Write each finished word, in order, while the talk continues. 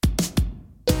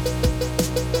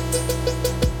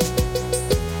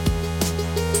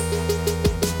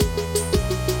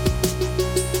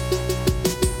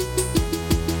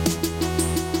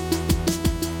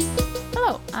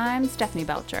Stephanie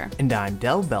Belcher. And I'm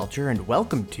Del Belcher, and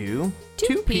welcome to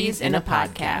Two Peas in a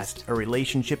Podcast, a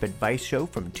relationship advice show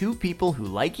from two people who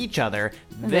like each other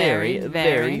Very,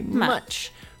 very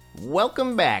much.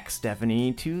 Welcome back,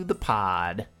 Stephanie, to the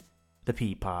pod, the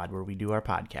Pea Pod, where we do our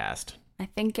podcast. I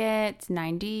think it's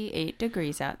 98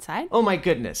 degrees outside. Oh my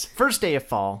goodness. First day of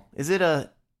fall. Is it a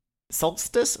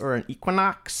solstice or an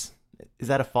equinox? Is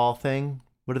that a fall thing?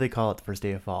 What do they call it the first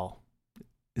day of fall?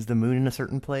 Is the moon in a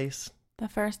certain place? The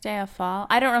first day of fall?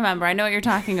 I don't remember. I know what you're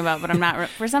talking about, but I'm not...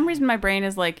 For some reason, my brain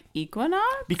is like, equinox?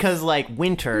 Because, like,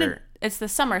 winter... It's the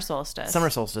summer solstice. Summer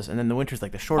solstice, and then the winter's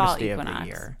like the shortest Fall day equinox. of the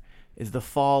year. Is the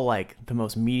fall, like, the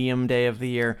most medium day of the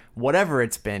year? Whatever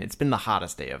it's been the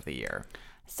hottest day of the year.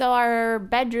 So our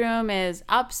bedroom is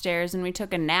upstairs, and we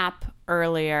took a nap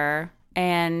earlier,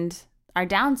 and our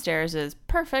downstairs is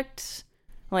perfect,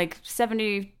 like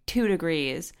 72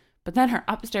 degrees. But then our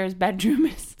upstairs bedroom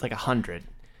is... It's like 100.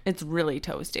 It's really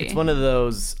toasty. It's one of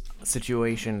those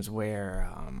situations where,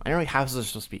 I know houses are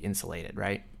supposed to be insulated,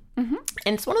 right? Mm-hmm.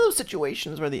 And it's one of those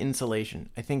situations where the insulation,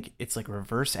 I think it's like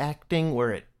reverse acting,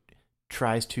 where it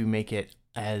tries to make it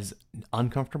as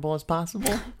uncomfortable as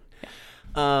possible.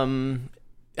 I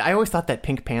always thought that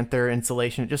Pink Panther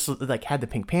insulation, it just like had the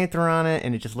Pink Panther on it,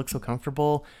 and it just looked so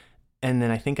comfortable. And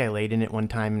then I think I laid in it one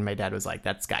time, and my dad was like,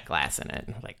 "That's got glass in it."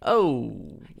 And I'm like, "Oh."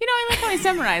 You know, I like how he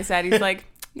summarized that. He's like,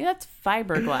 yeah, that's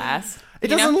fiberglass. It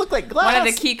doesn't look like glass. One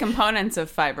of the key components of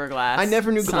fiberglass. I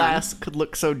never knew glass could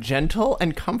look so gentle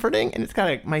and comforting, and it's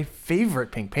got my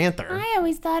favorite Pink Panther. I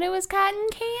always thought it was cotton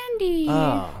candy.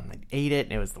 Oh, I ate it,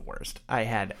 and it was the worst. I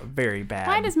had a very bad...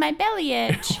 Why does my belly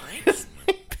itch?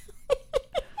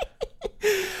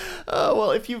 Oh,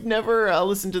 well, if you've never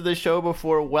listened to the show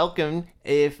before, welcome.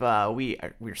 If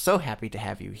we're so happy to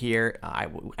have you here. I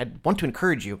want to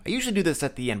encourage you. I usually do this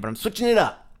at the end, but I'm switching it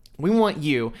up. We want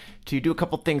you to do a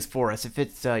couple things for us. If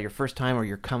it's your first time or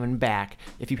you're coming back,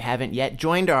 if you haven't yet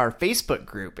joined our Facebook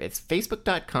group, it's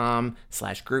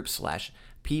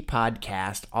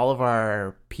facebook.com/group/PPodcast. All of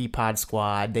our Peapod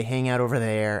squad, they hang out over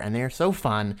there, and they're so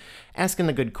fun, asking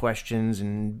the good questions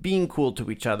and being cool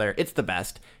to each other. It's the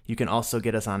best. You can also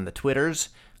get us on the Twitters,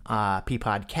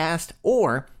 Peapodcast,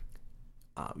 or...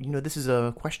 this is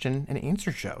a question and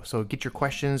answer show. So get your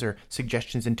questions or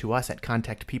suggestions into us at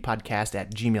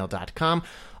contactppodcast@gmail.com.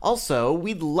 Also,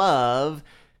 we'd love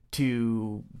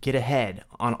to get ahead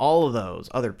on all of those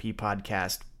other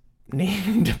P-Podcast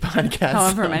named podcasts.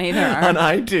 However many there are. On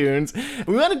iTunes.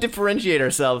 We want to differentiate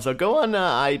ourselves. So go on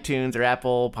iTunes or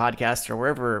Apple Podcasts or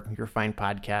wherever your fine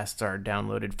podcasts are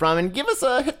downloaded from and give us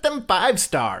hit them 5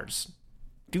 stars.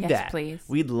 Do yes, that. Please.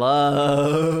 We'd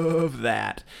love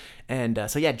that. And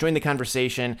so, join the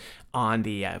conversation on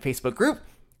the Facebook group,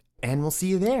 and we'll see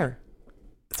you there.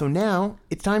 So now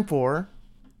it's time for,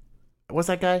 what's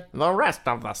that guy? The rest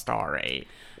of the story.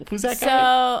 Who's that guy?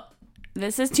 So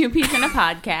this is Two Peas in a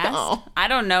Podcast. Oh. I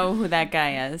don't know who that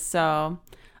guy is, so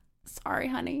sorry,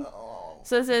 honey. Oh.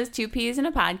 So this is Two Peas in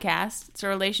a Podcast. It's a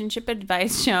relationship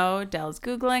advice show. Del's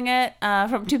Googling it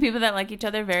from two people that like each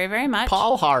other very, very much.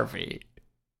 Paul Harvey.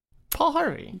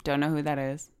 Don't know who that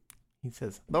is. He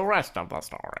says, the rest of the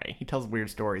story. He tells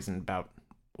weird stories about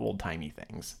old-timey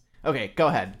things. Okay, go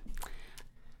ahead.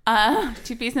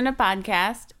 Two Peas in a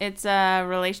Podcast. It's a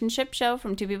relationship show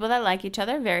from two people that like each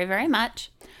other very, very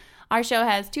much. Our show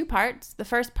has 2 parts. The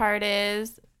first part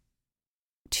is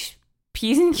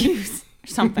P's and Q's or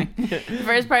something. The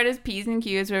first part is P's and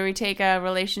Q's, where we take a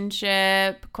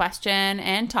relationship question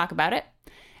and talk about it.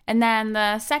 And then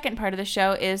the second part of the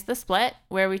show is The Split,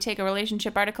 where we take a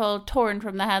relationship article torn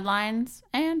from the headlines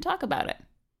and talk about it.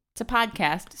 It's a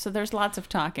podcast, so there's lots of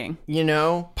talking.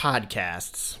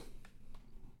 Podcasts.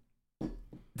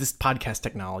 This podcast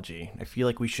technology, I feel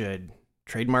like we should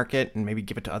trademark it and maybe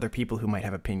give it to other people who might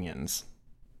have opinions.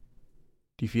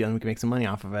 Do you feel we can make some money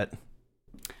off of it?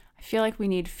 I feel like we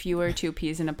need fewer Two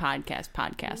Peas in a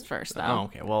podcast first, though. Oh,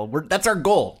 okay. Well, that's our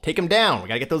goal. Take them down. We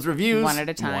got to get those reviews. One at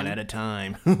a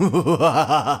time.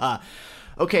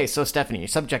 Okay, so Stephanie,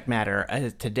 subject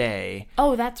matter today.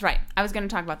 Oh, that's right. I was going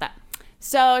to talk about that.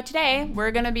 So today,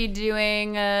 we're going to be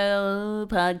doing a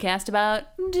podcast about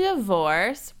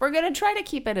divorce. We're going to try to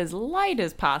keep it as light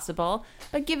as possible,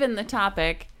 but given the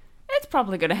topic, it's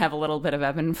probably going to have a little bit of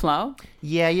ebb and flow.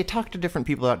 Yeah, you talk to different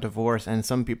people about divorce, and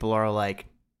some people are like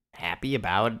happy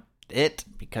about it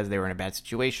because they were in a bad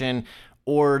situation,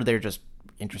 or they're just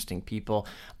interesting people.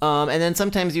 And then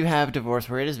sometimes you have divorce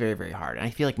where it is very, very hard. And I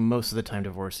feel like most of the time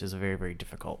divorce is a very, very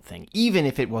difficult thing, even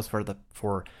if it was for the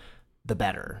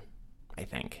better, I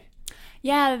think.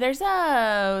 Yeah, there's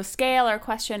a scale or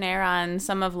questionnaire on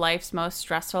some of life's most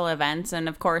stressful events, and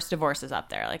of course, divorce is up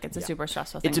there. Like, it's a super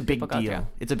stressful thing. It's a big people go deal. through.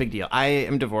 It's a big deal. I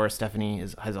am divorced. Stephanie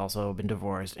has also been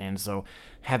divorced, and so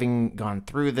having gone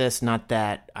through this, not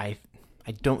that I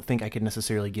don't think I could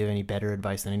necessarily give any better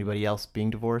advice than anybody else being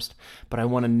divorced, but I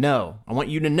want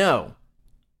you to know,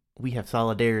 we have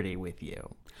solidarity with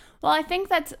you. Well, I think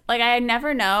that's, like, I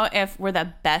never know if we're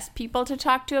the best people to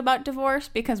talk to about divorce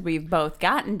because we've both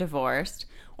gotten divorced,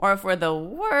 or if we're the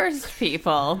worst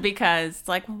people because,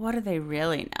 like, what do they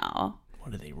really know?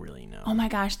 What do they really know? Oh my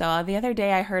gosh, though. The other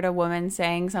day I heard a woman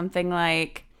saying something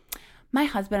like, my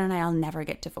husband and I'll never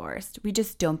get divorced. We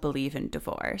just don't believe in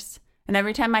divorce. And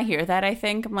every time I hear that,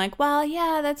 I'm like, well,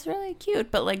 yeah, that's really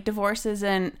cute. But, like, divorce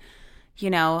isn't, you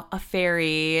know, a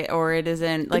fairy, or it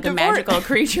isn't like a magical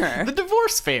creature. The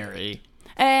divorce fairy.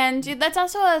 And that's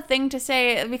also a thing to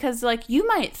say because, like, you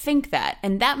might think that,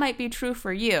 and that might be true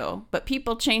for you, but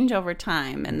people change over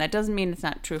time, and that doesn't mean it's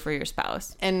not true for your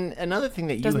spouse. And another thing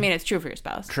that doesn't mean it's true for your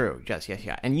spouse. True. Yes.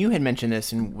 And you had mentioned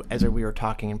this as we were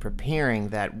talking and preparing,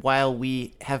 that while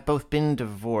we have both been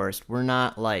divorced, we're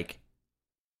not, like,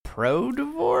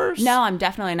 pro-divorce? No, I'm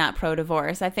definitely not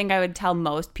pro-divorce. I think I would tell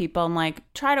most people, I'm like,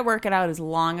 try to work it out as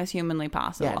long as humanly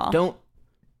possible. Yeah, don't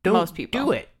most people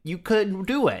do it. You could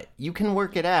do it. You can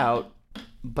work it out,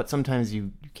 but sometimes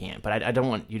you can't. But I don't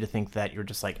want you to think that you're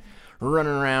just, like,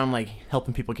 running around, like,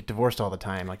 helping people get divorced all the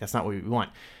time. Like, that's not what we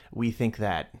want. We think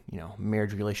that, you know,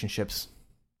 marriage relationships,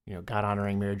 you know,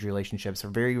 God-honoring marriage relationships are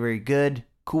very, very good,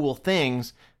 cool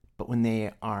things. But when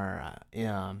they are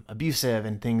abusive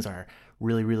and things are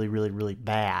really, really, really, really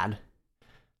bad,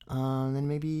 then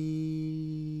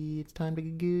maybe it's time to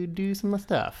go do some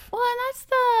stuff. Well, and that's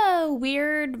the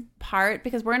weird part,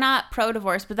 because we're not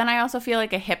pro-divorce, but then I also feel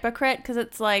like a hypocrite, because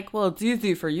it's like, well, it's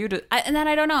easy for you to... and then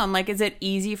I don't know. I'm like, is it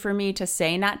easy for me to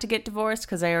say not to get divorced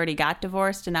because I already got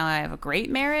divorced and now I have a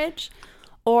great marriage?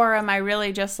 Or am I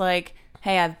really just like,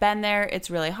 hey, I've been there.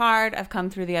 It's really hard. I've come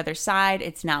through the other side.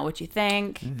 It's not what you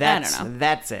think. I don't know.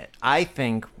 That's it. I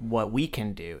think what we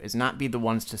can do is not be the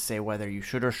ones to say whether you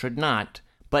should or should not,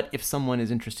 but if someone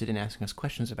is interested in asking us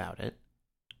questions about it,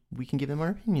 we can give them our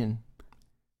opinion.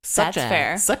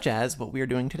 Fair. Such as what we are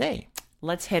doing today.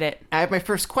 Let's hit it. I have my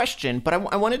first question, but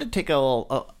I wanted to take a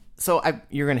little...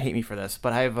 you're going to hate me for this,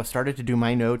 but I've started to do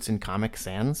my notes in Comic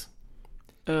Sans.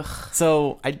 Ugh.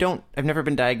 So I've never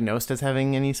been diagnosed as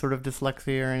having any sort of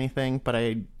dyslexia or anything, but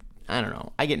I don't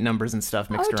know. I get numbers and stuff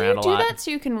mixed around a lot. Do you do that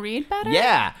so you can read better?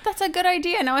 Yeah. That's a good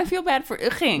idea. Now I feel bad for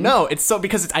ughing. No, it's so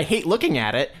because I hate looking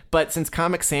at it, but since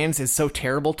Comic Sans is so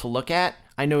terrible to look at,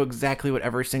 I know exactly what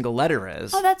every single letter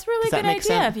is. Oh, that's really good idea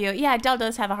sense? of you. Yeah, Del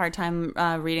does have a hard time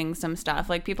reading some stuff.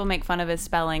 Like, people make fun of his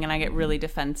spelling, and I get really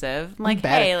defensive. I'm like,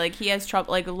 hey, like, he has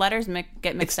trouble. Like, letters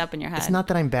get mixed up in your head. It's not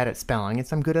that I'm bad at spelling.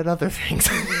 It's I'm good at other things.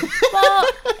 Well,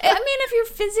 I mean, if you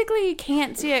physically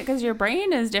can't see it because your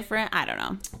brain is different, I don't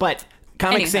know. But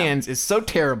Comic Sans is so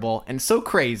terrible and so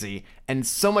crazy and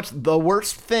so much the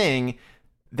worst thing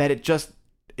that it just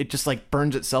like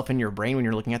burns itself in your brain when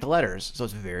you're looking at the letters. So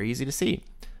it's very easy to see.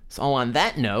 So on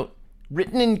that note,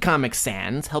 written in Comic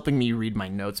Sans, helping me read my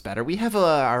notes better, we have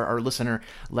our listener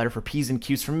letter for P's and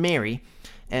Q's from Mary.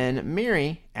 And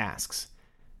Mary asks,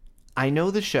 I know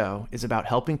the show is about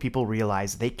helping people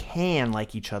realize they can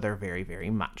like each other very, very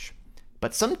much.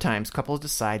 But sometimes couples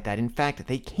decide that, in fact,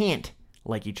 they can't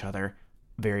like each other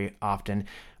very often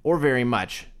or very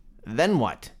much. Then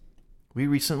what? We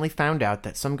recently found out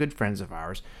that some good friends of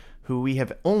ours, who we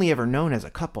have only ever known as a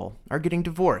couple, are getting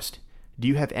divorced. Do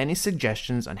you have any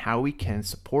suggestions on how we can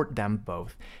support them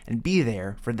both and be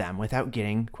there for them without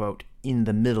getting, quote, in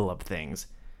the middle of things?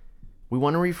 We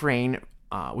want to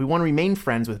remain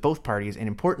friends with both parties, and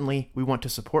importantly, we want to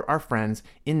support our friends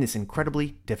in this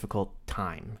incredibly difficult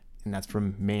time. And that's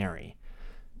from Mary.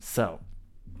 So,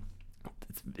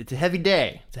 it's a heavy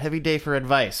day. It's a heavy day for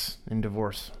advice in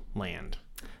divorce land.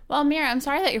 Well, Mira, I'm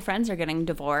sorry that your friends are getting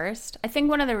divorced. I think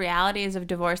one of the realities of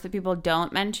divorce that people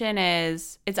don't mention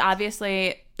is it's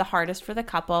obviously the hardest for the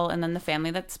couple and then the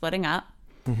family that's splitting up.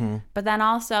 Mm-hmm. But then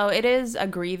also it is a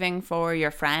grieving for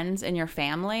your friends and your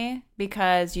family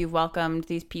because you've welcomed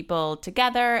these people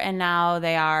together and now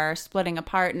they are splitting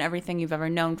apart and everything you've ever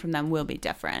known from them will be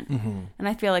different. Mm-hmm. And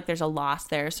I feel like there's a loss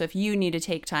there. So if you need to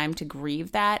take time to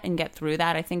grieve that and get through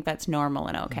that, I think that's normal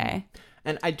and okay. Mm-hmm.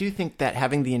 And I do think that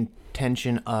having the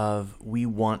intention of we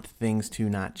want things to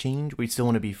not change, we still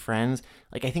want to be friends,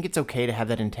 like I think it's okay to have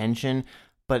that intention,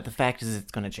 but the fact is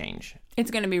it's going to change. It's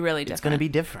going to be really different. It's going to be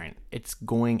different.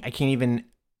 I can't even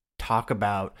talk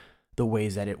about the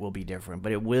ways that it will be different,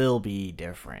 but it will be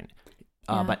different.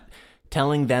 Yeah. But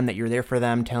telling them that you're there for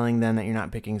them, telling them that you're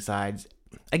not picking sides.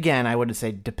 Again, I would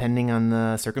say depending on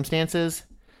the circumstances,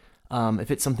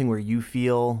 if it's something where you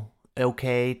feel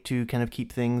okay to kind of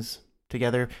keep things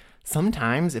together,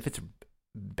 sometimes if it's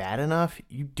bad enough,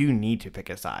 you do need to pick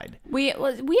a side. We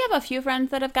have a few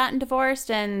friends that have gotten divorced,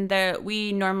 and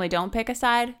we normally don't pick a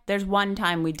side. There's one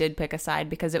time we did pick a side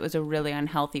because it was a really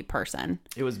unhealthy person.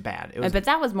 It was bad. But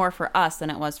that was more for us than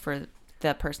it was for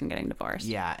the person getting divorced.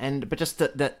 Yeah, but just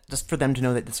just for them to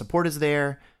know that the support is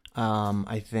there.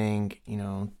 I think,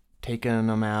 taking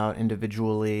them out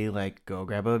individually, like go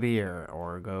grab a beer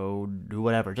or go do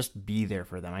whatever, just be there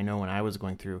for them. I know when I was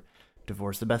going through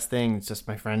divorce, the best thing is just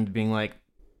my friend being like,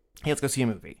 hey, let's go see a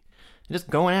movie. And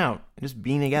just going out and just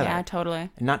being together. Yeah, totally.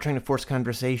 And not trying to force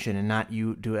conversation and not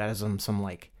you do it as some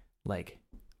like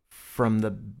from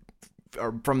the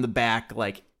back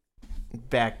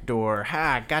door,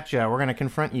 gotcha, we're going to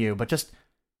confront you. But just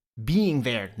being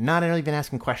there, not even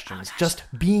asking questions, just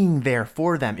being there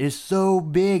for them is so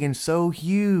big and so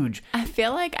huge. I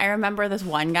feel like I remember this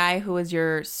one guy who was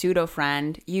your pseudo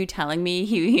friend, you telling me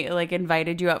he like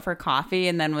invited you out for coffee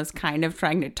and then was kind of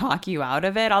trying to talk you out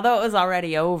of it, although it was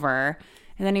already over.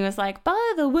 And then he was like,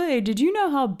 by the way, did you know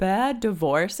how bad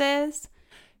divorce is?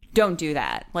 Don't do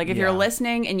that. Like, if you're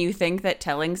listening and you think that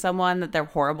telling someone that they're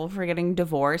horrible for getting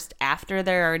divorced after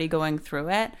they're already going through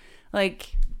it,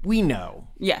 like... We know.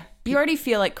 Yeah. You already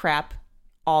feel like crap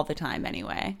all the time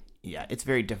anyway. Yeah, it's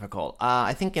very difficult.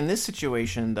 I think in this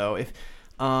situation, though, if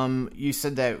you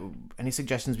said that any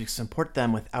suggestions, we support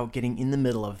them without getting in the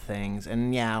middle of things.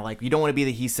 And yeah, like, you don't want to be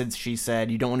the he said, she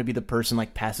said. You don't want to be the person,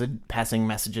 like, passing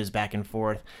messages back and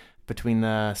forth between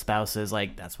the spouses.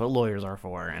 Like, that's what lawyers are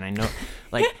for. And I know,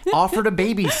 like, offer to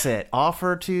babysit.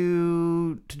 Offer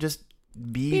to just...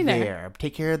 Be there.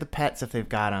 Take care of the pets if they've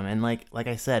got them, and like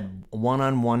I said,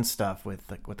 one-on-one stuff with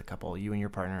the couple, you and your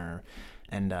partner,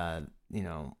 and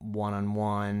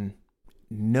one-on-one,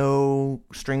 no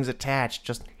strings attached,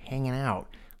 just hanging out.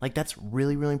 Like, that's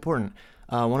really, really important.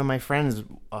 One of my friends,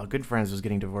 good friends, was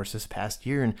getting divorced this past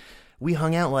year, and we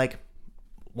hung out like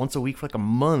once a week for like a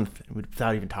month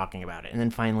without even talking about it, and then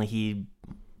finally he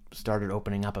started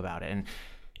opening up about it, and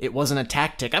it wasn't a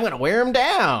tactic, I'm going to wear him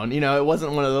down. It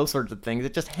wasn't one of those sorts of things.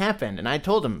 It just happened. And I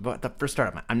told him, but the first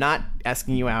start, I'm not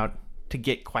asking you out to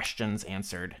get questions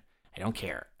answered. I don't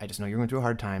care. I just know you're going through a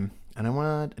hard time, and I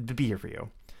want to be here for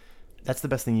you. That's the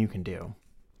best thing you can do.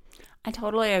 I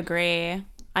totally agree.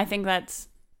 I think that's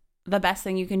the best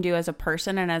thing you can do as a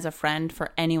person and as a friend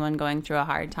for anyone going through a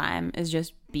hard time is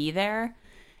just be there.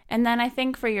 And then I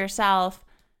think for yourself,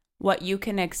 what you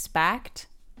can expect...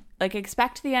 Like,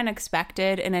 expect the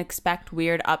unexpected and expect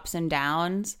weird ups and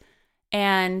downs.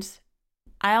 And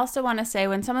I also want to say,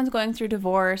 when someone's going through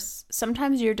divorce,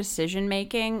 sometimes your decision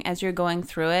making as you're going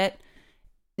through it,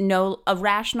 a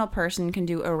rational person can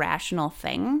do irrational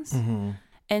things. Mm-hmm.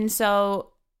 And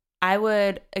so I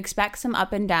would expect some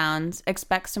up and downs,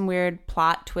 expect some weird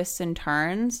plot twists and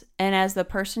turns. And as the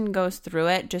person goes through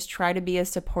it, just try to be as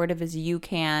supportive as you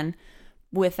can,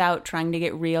 without trying to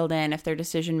get reeled in if their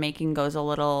decision-making goes a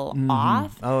little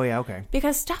off. Oh, yeah, okay.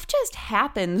 Because stuff just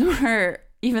happens where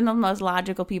even the most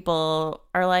logical people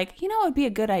are like, it would be a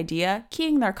good idea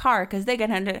keying their car because they got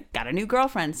a new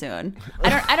girlfriend soon.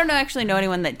 I don't actually know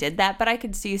anyone that did that, but I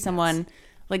could see someone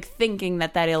like thinking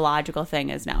that illogical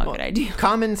thing is now a good idea.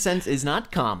 Common sense is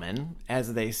not common,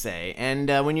 as they say. And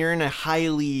when you're in a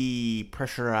highly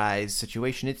pressurized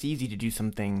situation, it's easy to do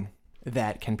something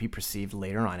that can be perceived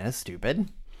later on as stupid.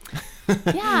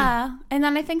 Yeah. And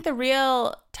then I think the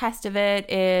real test of it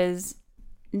is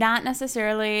not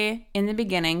necessarily in the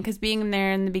beginning, because being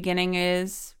there in the beginning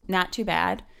is not too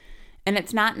bad. And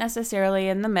it's not necessarily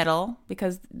in the middle,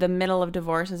 because the middle of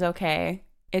divorce is okay.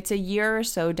 It's a year or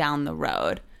so down the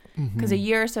road. Because a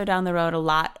year or so down the road, a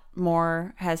lot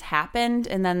more has happened.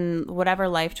 And then whatever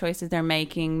life choices they're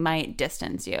making might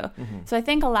distance you. Mm-hmm. So I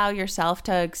think allow yourself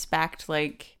to expect,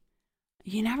 like,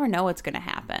 you never know what's going to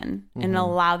happen, and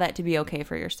allow that to be okay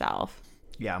for yourself.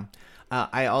 Yeah.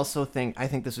 I also think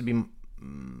this would be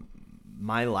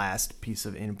my last piece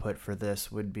of input for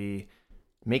this would be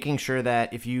making sure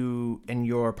that if you and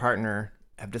your partner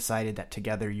have decided that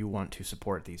together you want to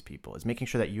support these people, is making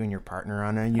sure that you and your partner are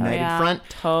on a united front.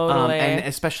 Totally. And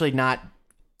especially not,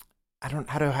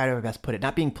 how do I best put it?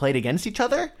 Not being played against each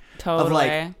other. Totally. Of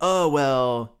like, oh,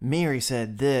 well, Mary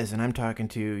said this, and I'm talking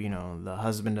to, the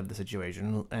husband of the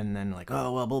situation, and then like,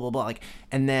 oh, well, blah, blah, blah. Like,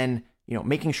 and then,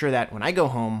 making sure that when I go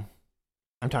home,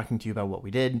 I'm talking to you about what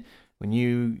we did. When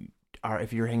you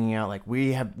if you're hanging out, like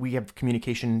we have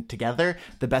communication together,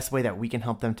 the best way that we can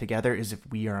help them together is if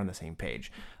we are on the same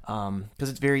page. Because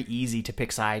it's very easy to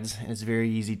pick sides and it's very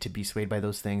easy to be swayed by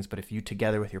those things. But if you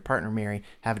together with your partner, Mary,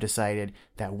 have decided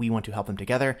that we want to help them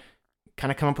together,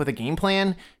 kind of come up with a game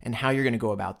plan and how you're going to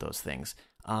go about those things.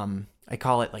 I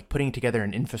call it like putting together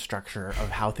an infrastructure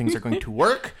of how things are going to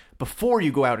work before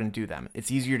you go out and do them.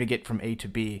 It's easier to get from A to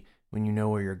B when you know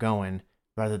where you're going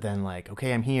rather than like,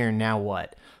 okay, I'm here, now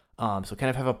what? So kind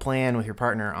of have a plan with your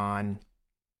partner on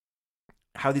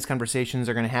how these conversations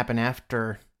are going to happen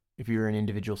after, if you're in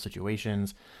individual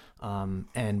situations,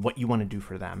 and what you want to do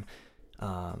for them.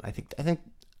 I think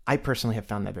I personally have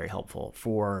found that very helpful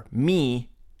for me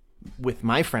with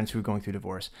my friends who are going through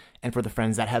divorce and for the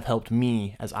friends that have helped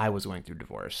me as I was going through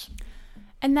divorce.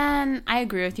 And then I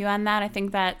agree with you on that. I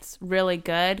think that's really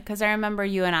good because I remember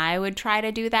you and I would try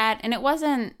to do that, and it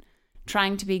wasn't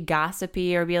trying to be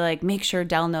gossipy or be like, make sure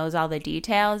Del knows all the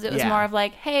details. It was more of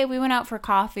like, hey, we went out for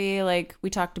coffee, like we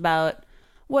talked about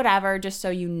whatever, just so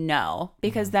you know.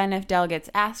 Because then if Del gets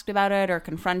asked about it or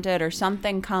confronted or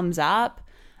something comes up,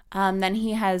 then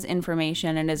he has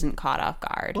information and isn't caught off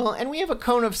guard. Well, and we have a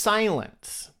cone of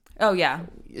silence. Oh, yeah.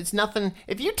 It's nothing.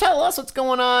 If you tell us what's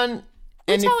going on,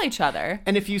 we tell each other.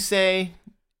 And if you say,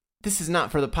 this is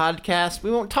not for the podcast,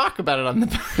 we won't talk about it on the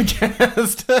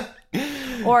podcast.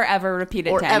 Or ever repeat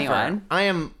it to anyone.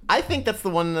 I think that's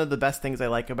one of the best things I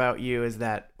like about you is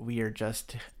that we are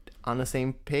just on the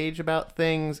same page about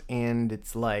things. And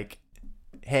it's like,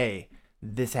 hey,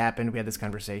 this happened. We had this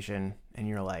conversation. And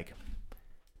you're like,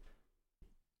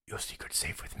 your secret's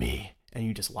safe with me, and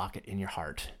you just lock it in your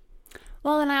heart.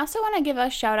 Well, and I also want to give a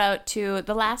shout out to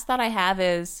the last thought I have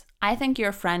is I think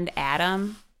your friend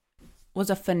Adam was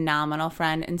a phenomenal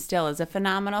friend and still is a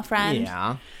phenomenal friend.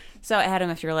 Yeah. So Adam,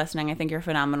 if you're listening, I think you're a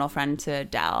phenomenal friend to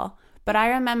Del. But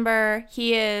I remember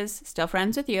he is still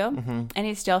friends with you, and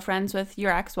he's still friends with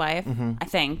your ex-wife, I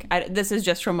think. This is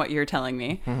just from what you're telling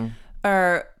me.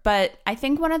 But I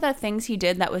think one of the things he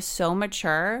did that was so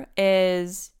mature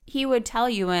is he would tell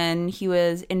you when he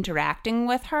was interacting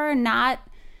with her, not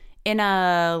in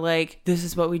a like, this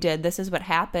is what we did, this is what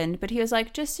happened, but he was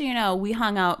like, just so you know, we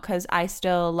hung out because I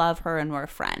still love her and we're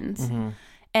friends.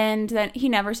 And then he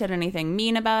never said anything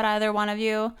mean about either one of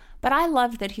you, but I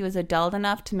loved that he was adult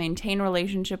enough to maintain a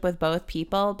relationship with both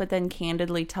people, but then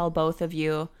candidly tell both of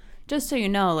you, just so you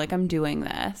know, like, I'm doing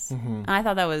this. And I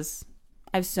thought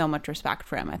I have so much respect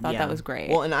for him. I thought that was great.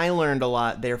 Well, and I learned a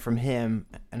lot there from him,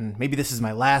 and maybe this is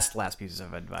my last piece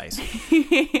of advice.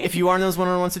 If you are in those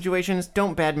one-on-one situations,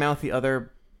 don't badmouth the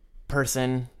other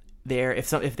person there. If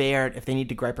they need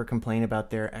to gripe or complain about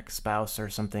their ex-spouse or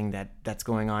something that's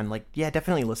going on, like, yeah,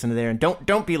 definitely listen to there, and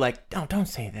don't be like, don't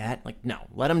say that. Like, no,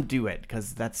 let them do it,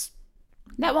 because that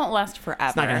won't last forever.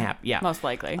 It's not gonna happen. Yeah, most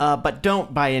likely. But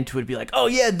don't buy into it. Be like, oh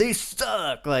yeah, they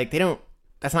suck. Like, they don't.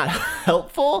 That's not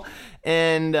helpful,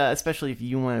 and especially if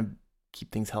you want to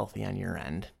keep things healthy on your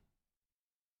end.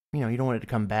 You know, you don't want it to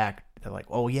come back. They're like,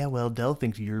 oh yeah, well, Del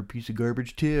thinks you're a piece of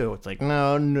garbage too. It's like,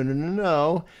 no.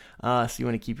 So you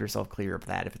want to keep yourself clear of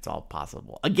that if it's all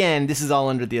possible. Again, this is all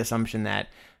under the assumption that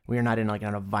we are not in like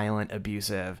a violent,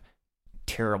 abusive,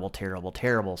 terrible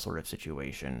sort of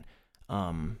situation.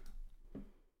 I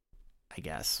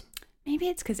guess. Maybe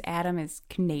it's because Adam is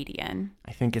Canadian.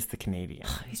 I think it's the Canadian.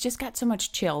 He's just got so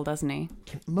much chill, doesn't he?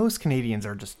 Most Canadians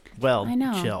are just,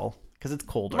 chill. Because it's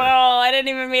colder. Well, I didn't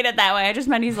even mean it that way. I just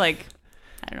meant he's like,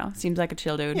 I don't know, seems like a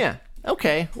chill dude. Yeah.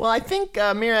 Okay. Well, I think,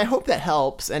 Mary, I hope that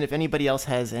helps. And if anybody else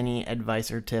has any advice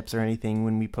or tips or anything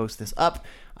when we post this up,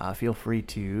 feel free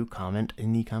to comment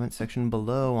in the comment section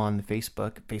below on the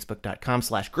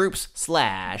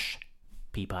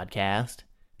facebook.com/groups/PPodcast.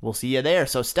 We'll see you there.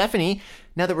 So, Stephanie,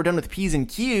 now that we're done with P's and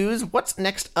Q's, what's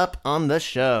next up on the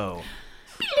show?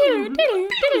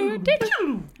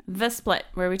 The Split,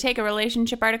 where we take a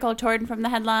relationship article torn from the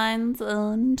headlines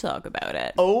and talk about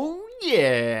it. Oh,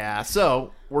 yeah.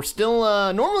 So, we're still,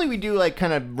 normally we do like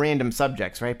kind of random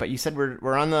subjects, right? But you said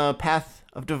we're on the path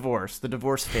of divorce. The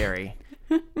divorce fairy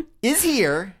is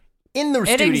here in the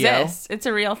studio. It exists. It's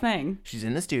a real thing. She's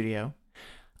in the studio.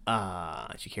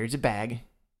 She carries a bag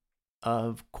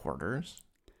of quarters.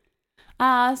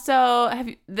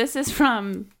 This is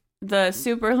from the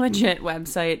super legit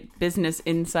website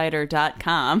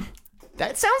businessinsider.com.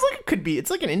 That sounds like it could be.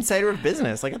 It's like an insider of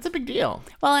business. Like, that's a big deal.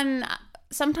 Well, and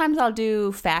sometimes I'll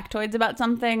do factoids about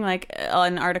something, like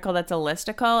an article that's a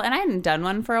listicle, and I hadn't done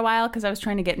one for a while because I was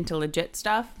trying to get into legit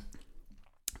stuff.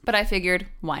 But I figured,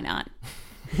 why not?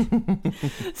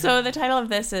 So the title of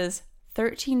this is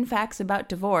 13 Facts About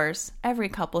Divorce Every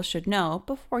Couple Should Know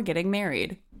Before Getting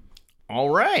Married. All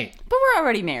right. But we're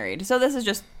already married, so this is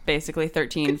just basically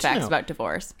 13 Good to facts know. about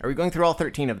divorce. Are we going through all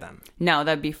 13 of them? No,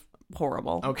 that'd be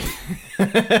horrible. Okay.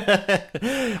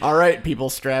 All right, people,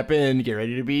 strap in. Get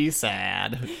ready to be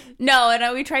sad. No,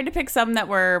 and we tried to pick some that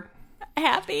were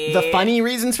happy. The funny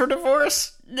reasons for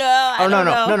divorce? No, I don't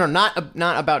know. No,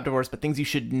 not about divorce, but things you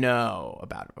should know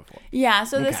about it before. Yeah,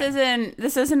 so this Okay.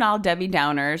 isn't all Debbie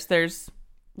Downers. There's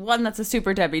one that's a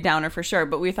super Debbie Downer for sure,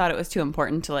 but we thought it was too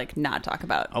important to like not talk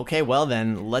about. Okay, well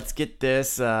then, let's get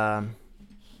this show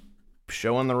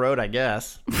on the road, I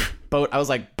guess. Boat. I was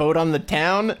like, boat on the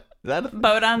town? Is that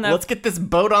Boat on the Let's get this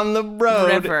boat on the road.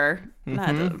 river,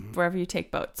 not wherever you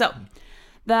take boat. So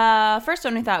the first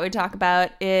one we thought we'd talk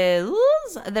about is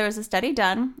there was a study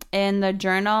done in the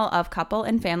Journal of Couple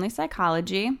and Family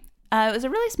Psychology. It was a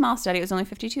really small study. It was only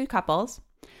 52 couples,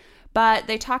 but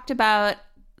they talked about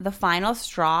the final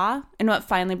straw and what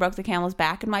finally broke the camel's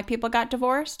back and why people got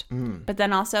divorced, but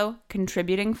then also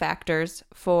contributing factors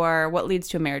for what leads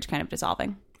to a marriage kind of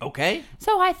dissolving. Okay,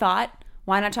 So I thought,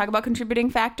 why not talk about contributing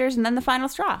factors and then the final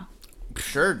straw?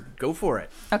 sure, go for it.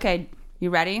 Okay, you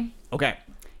ready? Okay,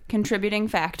 Contributing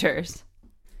factors.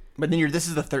 but then this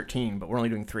is the 13, but we're only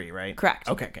doing 3, right? Correct.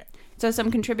 Okay. So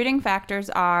some contributing factors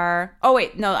are... Oh,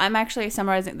 wait. No, I'm actually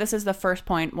summarizing. This is the first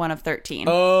point, 1 of 13.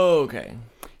 Okay.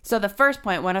 So the first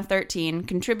point, 1 of 13,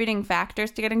 contributing factors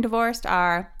to getting divorced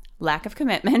are lack of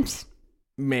commitment.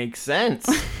 Makes sense.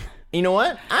 You know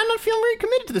what? I'm not feeling very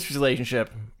committed to this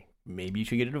relationship. Maybe you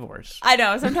should get a divorce. I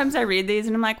know. Sometimes I read these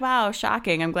and I'm like, wow,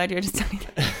 shocking. I'm glad you're just telling me.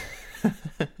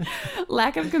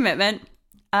 Lack of commitment,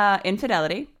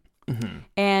 infidelity,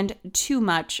 and too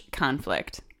much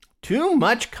conflict. Too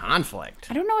much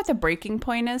conflict. I don't know what the breaking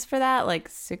point is for that, like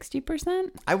 60%?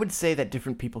 I would say that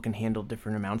different people can handle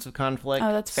different amounts of conflict.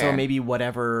 Oh, that's fair. So maybe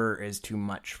whatever is too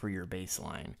much for your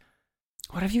baseline.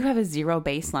 What if you have a zero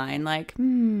baseline? Like,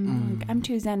 like, I'm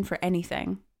too zen for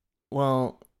anything.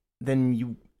 Well,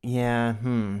 then yeah,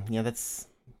 that's,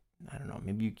 I don't know,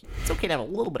 it's okay to have a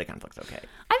little bit of conflict, okay.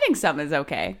 I think some is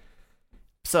okay.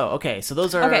 So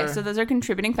those are... Okay, so those are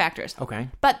contributing factors. Okay.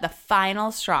 But the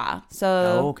final straw,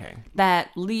 Okay.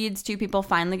 that leads to people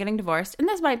finally getting divorced, and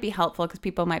this might be helpful because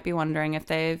people might be wondering if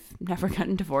they've never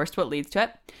gotten divorced, what leads to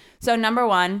it. So number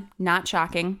 1, not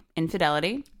shocking,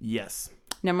 infidelity. Yes.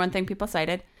 Number 1 thing people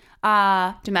cited.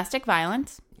 Domestic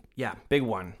violence. Yeah, big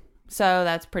one. So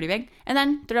that's pretty big. And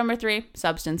then the number 3,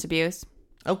 substance abuse.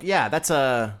 Oh, yeah,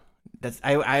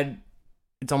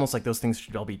 it's almost like those things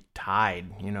should all be tied,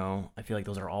 you know? I feel like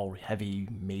those are all heavy,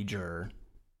 major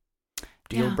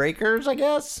deal Yeah. breakers, I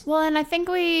guess. Well, and I think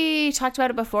we talked about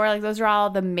it before. Like, those are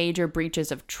all the major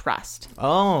breaches of trust.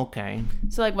 Oh, okay.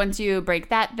 So, like, once you break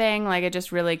that thing, like, it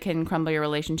just really can crumble your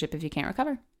relationship if you can't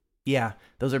recover. Yeah,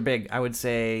 those are big. I would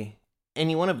say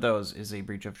any one of those is a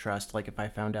breach of trust. Like if I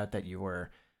found out that you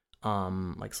were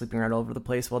like sleeping around all over the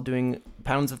place while doing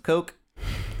pounds of coke,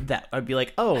 that I'd be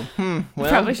like, oh, well.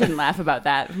 Probably shouldn't laugh about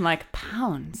that. I'm like,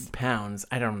 pounds. Pounds.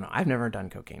 I don't know. I've never done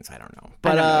cocaine, so I don't know. I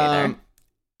But don't know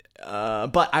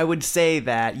but I would say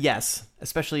that yes,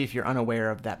 especially if you're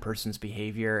unaware of that person's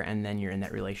behavior and then you're in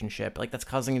that relationship, like that's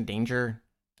causing a danger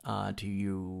to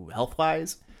you health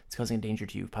wise. It's causing a danger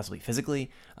to you possibly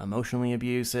physically, emotionally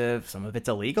abusive. Some of it's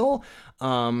illegal.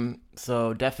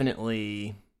 So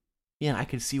definitely, yeah, I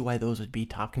could see why those would be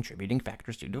top contributing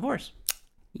factors to divorce.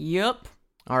 Yup.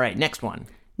 All right, next one.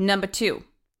 Number 2.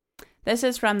 This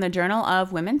is from the Journal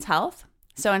of Women's Health.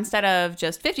 So instead of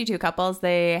just 52 couples,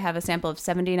 they have a sample of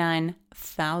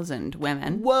 79,000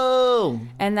 women. Whoa!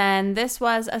 And then this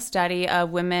was a study of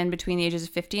women between the ages of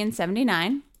 50 and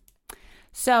 79.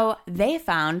 So they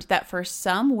found that for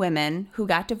some women who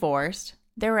got divorced,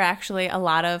 there were actually a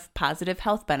lot of positive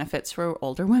health benefits for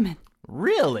older women.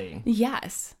 Really?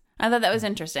 Yes. I thought that was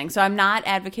interesting. So I'm not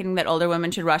advocating that older women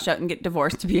should rush out and get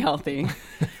divorced to be healthy.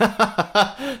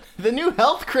 The new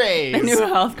health craze. A new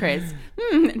health craze.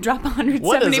 Drop 170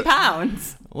 What is it?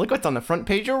 pounds. Look what's on the front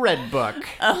page of Redbook.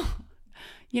 Oh,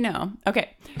 you know. Okay.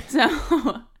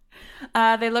 So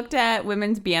they looked at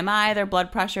women's BMI, their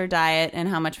blood pressure, diet, and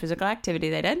how much physical activity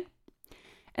they did.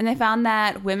 And they found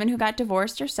that women who got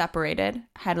divorced or separated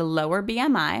had a lower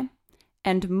BMI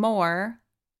and more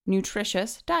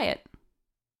nutritious diet.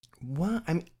 What?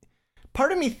 I mean,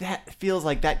 part of me that feels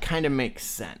like that kind of makes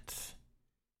sense.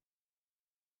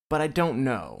 But I don't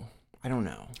know.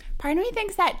 Part of me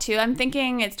thinks that too. I'm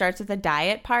thinking it starts with the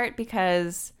diet part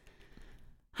because,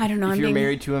 I don't know. If you're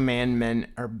married to a man, men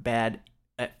are bad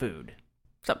at food.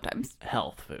 Sometimes.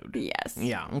 Health food. Yes.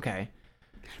 Yeah, okay.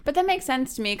 But that makes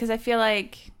sense to me because I feel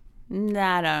like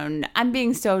I don't know. I'm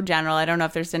being so general. I don't know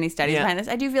if there's any studies behind this.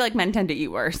 I do feel like men tend to eat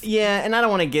worse. Yeah, and I don't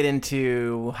want to get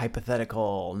into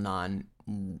hypothetical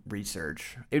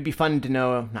non-research. It would be fun to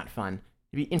know, not fun.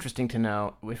 It'd be interesting to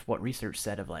know if what research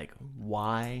said of like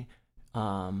why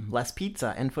less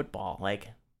pizza and football. Like,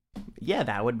 yeah,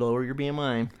 that would lower your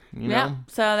BMI. You know?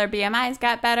 So their BMIs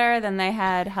got better. Then they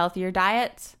had healthier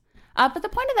diets. But the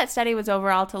point of that study was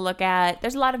overall to look at,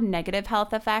 there's a lot of negative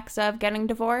health effects of getting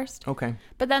divorced. Okay.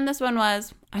 But then this one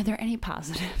was, are there any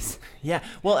positives? Yeah.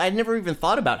 Well, I'd never even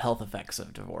thought about health effects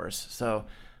of divorce. So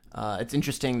it's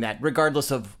interesting that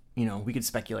regardless of, we could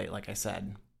speculate, like I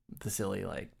said, the silly,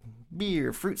 like,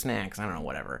 beer, fruit snacks, I don't know,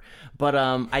 whatever. But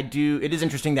it is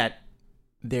interesting that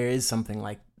there is something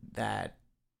like that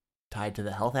tied to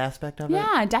the health aspect of it.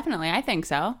 Yeah, definitely. I think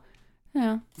so.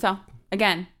 Yeah. So,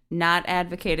 again, not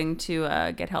advocating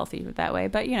to get healthy that way,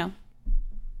 but,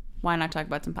 why not talk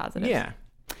about some positives? Yeah.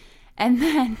 And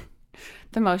then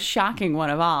the most shocking one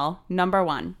of all, number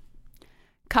 1.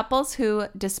 Couples who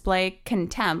display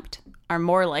contempt are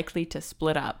more likely to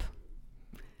split up.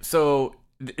 So,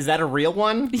 is that a real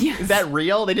one? Yes. Is that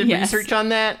real? They did research on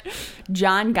that?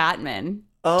 John Gottman.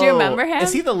 Oh, do you remember him?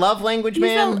 Is he the love language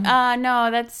man? No,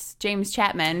 that's James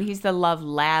Chapman. He's the love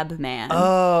lab man.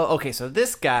 Oh, okay. So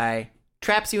this guy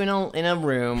traps you in a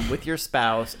room with your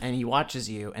spouse, and he watches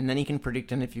you, and then he can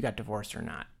predict if you got divorced or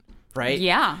not. Right?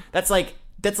 Yeah. That's like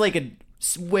a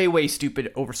way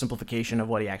stupid oversimplification of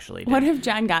what he actually did. What if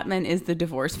John Gottman is the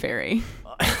divorce fairy?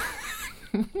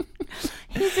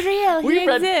 He's real. He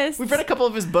exists. We've read a couple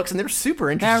of his books, and they're super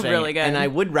interesting. They're really good. And I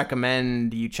would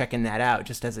recommend you checking that out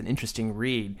just as an interesting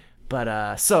read.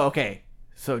 But, so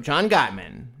John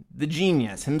Gottman, the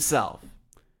genius himself,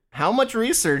 how much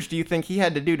research do you think he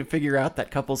had to do to figure out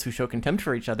that couples who show contempt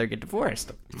for each other get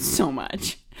divorced? So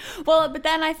much. Well, but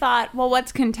then I thought,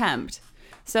 what's contempt?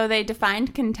 So they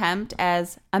defined contempt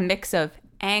as a mix of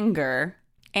anger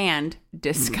and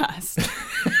disgust.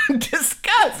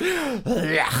 Disgust. Ugh,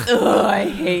 I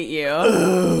hate you.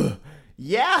 Ugh.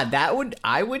 Yeah,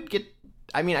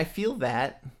 I feel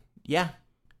that. Yeah.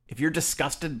 If you're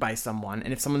disgusted by someone,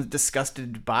 and if someone's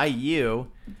disgusted by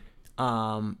you,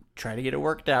 try to get it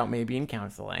worked out, maybe in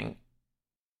counseling.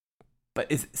 But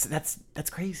that's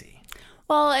crazy.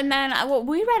 Well, and then what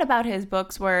we read about his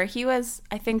books where he was,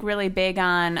 I think, really big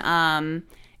on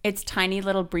it's tiny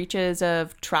little breaches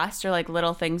of trust or like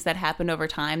little things that happen over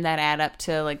time that add up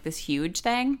to like this huge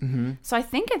thing. Mm-hmm. So I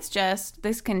think it's just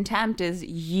this contempt is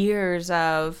years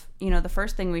of, the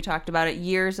first thing we talked about,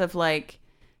 years of like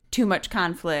too much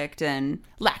conflict and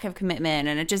lack of commitment,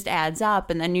 and it just adds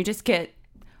up, and then you just get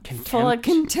full of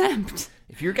contempt.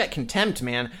 If you got contempt,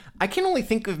 man, I can only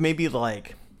think of maybe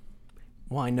like,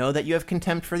 well, I know that you have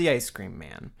contempt for the ice cream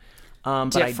man.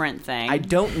 Different thing. I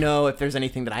don't know if there's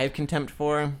anything that I have contempt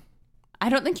for. I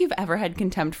don't think you've ever had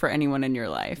contempt for anyone in your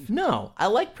life. No, I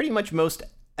like pretty much most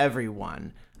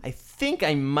everyone. I think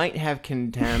I might have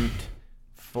contempt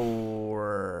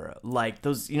for like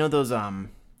those,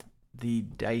 the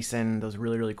Dyson, those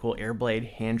really, really cool Airblade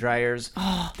hand dryers.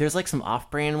 Oh. There's like some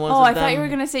off-brand ones. Oh, I thought you were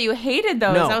going to say you hated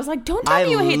those. No, I was like, don't tell me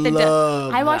you hate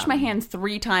the I wash my hands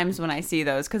 3 times when I see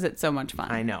those because it's so much fun.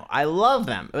 I know. I love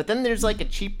them. But then there's like a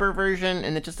cheaper version,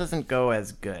 and it just doesn't go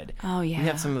as good. Oh, yeah. We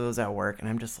have some of those at work, and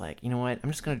I'm just like, you know what?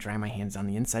 I'm just going to dry my hands on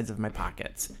the insides of my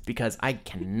pockets because I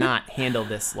cannot handle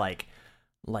this like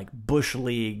Bush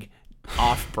League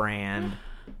off-brand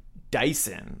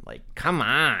Dyson. Like, come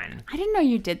on. I didn't know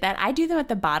you did that. I do them at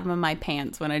the bottom of my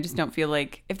pants when I just don't feel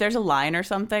like, if there's a line or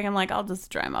something, I'm like, I'll just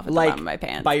dry them off at the bottom of my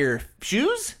pants. By your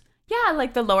shoes? Yeah,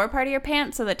 like the lower part of your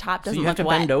pants so the top doesn't look wet. So you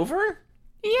have to bend over?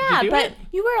 Yeah, but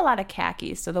you wear a lot of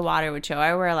khakis, so the water would show.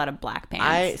 I wear a lot of black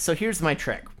pants. So here's my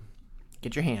trick.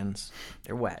 Get your hands.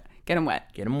 They're wet. Get them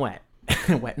wet. Get them wet.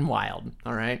 Wet and wild.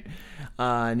 All right?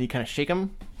 And you kind of shake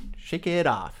them. Shake it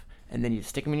off. And then you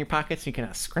stick them in your pockets. And you kind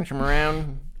of scrunch them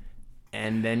around.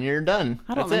 And then you're done.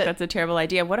 I don't think that's a terrible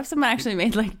idea. What if someone actually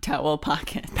made like towel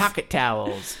pockets? Pocket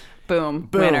towels. Boom.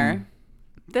 Winner.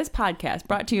 This podcast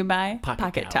brought to you by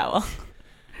Pocket Towel.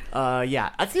 Yeah,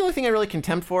 that's the only thing I really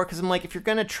contempt for, because I'm like, if you're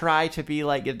going to try to be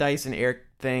like a Dyson Air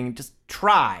thing, just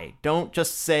try. Don't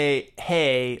just say,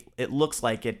 hey, it looks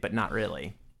like it, but not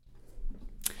really.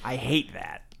 I hate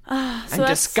that. I'm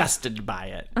disgusted by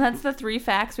it. That's the 3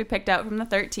 facts we picked out from the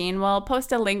 13. We'll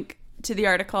post a link to the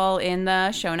article in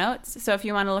the show notes. So if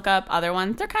you want to look up other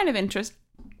ones, they're kind of interesting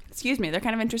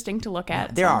to look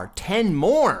at. There are 10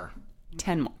 more.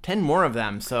 10 more. 10 more of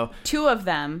them. So 2 of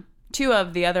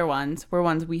the other ones were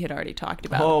ones we had already talked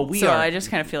about. I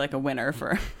just kind of feel like a winner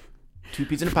for Two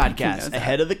Peas in a Podcast,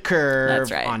 ahead of the curve.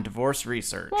 That's right. On divorce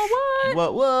research.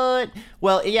 What?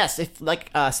 Well, yes, if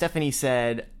like Stephanie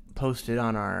said, posted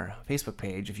on our Facebook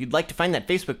page. If you'd like to find that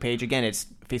Facebook page, again, it's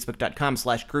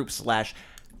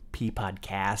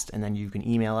facebook.com/group/ppodcast, and then you can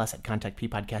email us at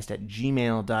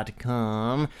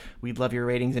contactppodcast@gmail.com. We'd love your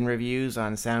ratings and reviews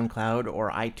on SoundCloud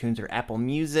or iTunes or Apple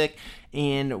Music,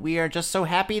 and we are just so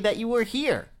happy that you were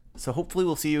here. So hopefully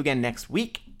we'll see you again next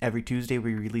week. Every Tuesday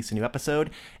we release a new episode,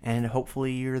 and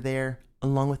hopefully you're there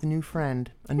along with a new friend.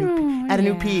 A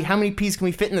new pea. How many peas can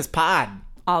we fit in this pod?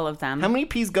 All of them. How many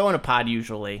peas go in a pod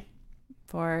usually?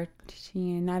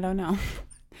 14, I don't know.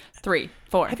 3,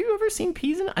 4. Have you ever seen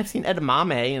peas in? I've seen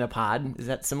edamame in a pod. Is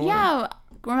that similar? Yeah.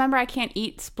 Remember, I can't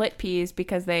eat split peas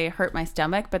because they hurt my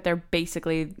stomach, but they're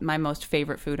basically my most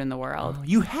favorite food in the world. Oh,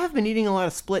 you have been eating a lot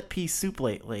of split pea soup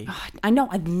lately. I know.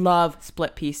 I love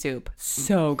split pea soup.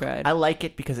 So good. I like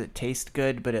it because it tastes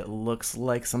good, but it looks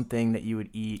like something that you would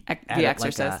eat The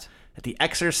Exorcist. at The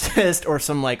Exorcist, or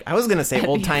some I was going to say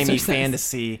old-timey Exorcist.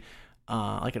 fantasy,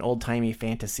 like an old-timey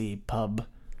fantasy pub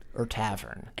or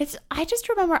tavern. I just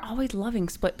remember always loving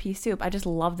split pea soup. I just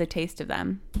love the taste of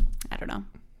them. I don't know.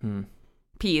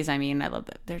 Peas, I mean, I love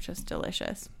that. They're just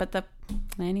delicious. But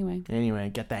anyway,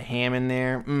 get that ham in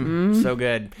there. So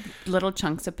good. little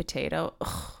chunks of potato.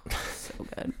 Ugh, so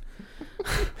good.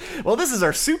 Well, this is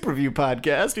our soup review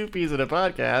podcast, Two Peas in a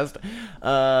Podcast.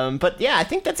 But yeah, I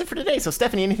think that's it for today. So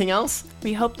Stephanie, anything else?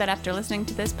 We hope that after listening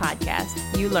to this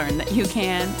podcast, you learn that you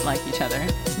can like each other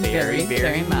Very,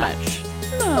 very much.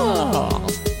 Oh.